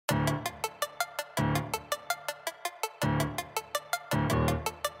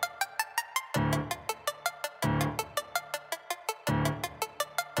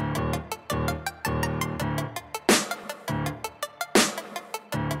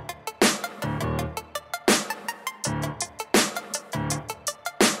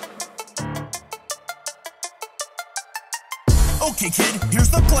Okay kid, here's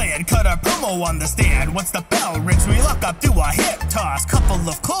the plan. Cut a promo on the stand. Once the bell rings, we lock up, do a hip toss. Couple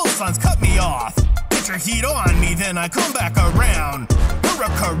of clotheslines cut me off. Get your heat on me, then I come back around.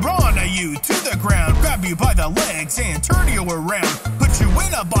 Hurricanrana you to the ground. Grab you by the legs and turn you around. Put you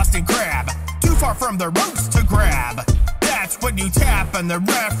in a Boston crab. Too far from the ropes to grab. That's when you tap and the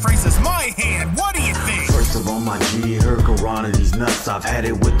ref raises my hand. What do you think? First of all, my G, Hurricanrana these nuts. I've had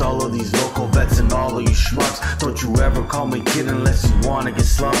it with all of these local vets and all of you schmucks. Don't you ever call me kid unless you wanna get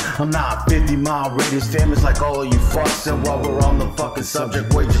slumped. I'm not 50-mile radius famous like all of you fucks. And while we're on the fucking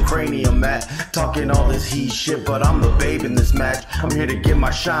subject, where's your cranium at? Talking all this heat shit, but I'm the babe in this match. I'm here to get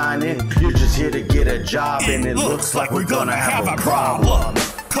my shine in. You're just here to get a job, and it looks like we're gonna have a problem.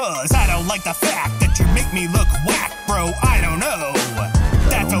 Cause I don't like the fact that you make me look whack, bro. I don't know.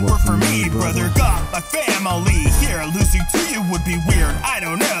 That don't work for me, brother. Got my family here. Losing to you would be weird. I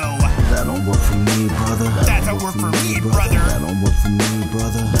don't know. That don't work for me, brother. That don't work for me, brother. That don't work for me,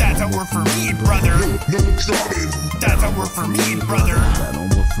 brother. That don't work for me, brother. That don't work for me, brother. That don't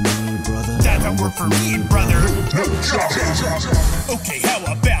work for me, brother. That don't work for me, brother. Okay, how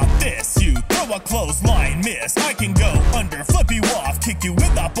about this? You throw a clothesline miss. I can go under, flip you off, kick you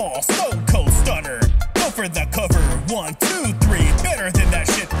in the ball, stone cold stunner. Go for the cover, 1, 2, 3. Better than that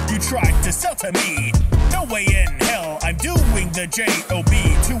shit you tried to sell to me. No way in hell I'm doing the J.O.B.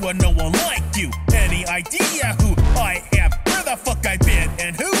 to a no one like you. Any idea who I am, where the fuck I've been,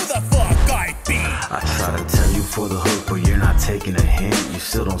 and who the fuck I be? I try to tell you for the hook, but you're not taking a hint. You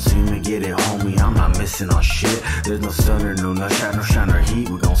still don't seem to get it, homie. I'm not missing on shit. There's no stunner, no nut shot, no shiner heat.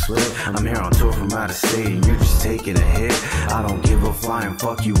 We gon' split. I'm here on tour from out of state, and you're just taking a hit. I don't give a flying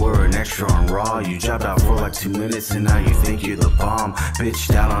fuck. You were an extra on Raw. You dropped out for like 2 minutes, and now you think you're the bomb.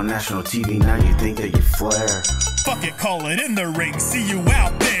 Bitched out on national TV, now you think that you flare. Fuck it, call it in the ring. See you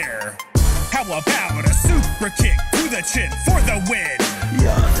out there. How about a super kick to the chin for the win?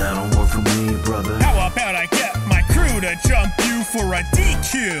 Yeah, that don't work for me, brother. How about I get my crew to jump you for a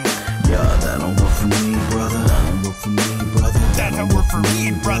DQ? Yeah, that don't work for me, brother. That don't work for me, brother. That don't work for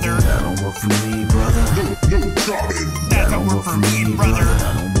me, brother. That don't work for me, brother. That don't work for me, brother.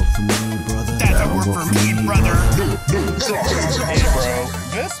 That don't work for me, brother. That don't work for me, brother. Hey bro,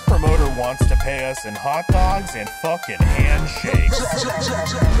 this promoter wants to pay us in hot dogs and fucking handshakes.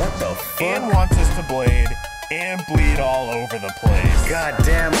 What the fuck? And wants us to blade and bleed all over the place. God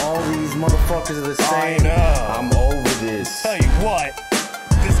damn, all these motherfuckers are the same. I know. I'm over this. Tell you what,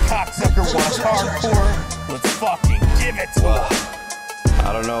 this cocksucker wants hardcore. Let's fucking give it to him.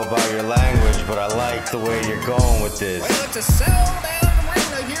 I don't know about your language, but I like the way you're going with this. Well, it's a showdown.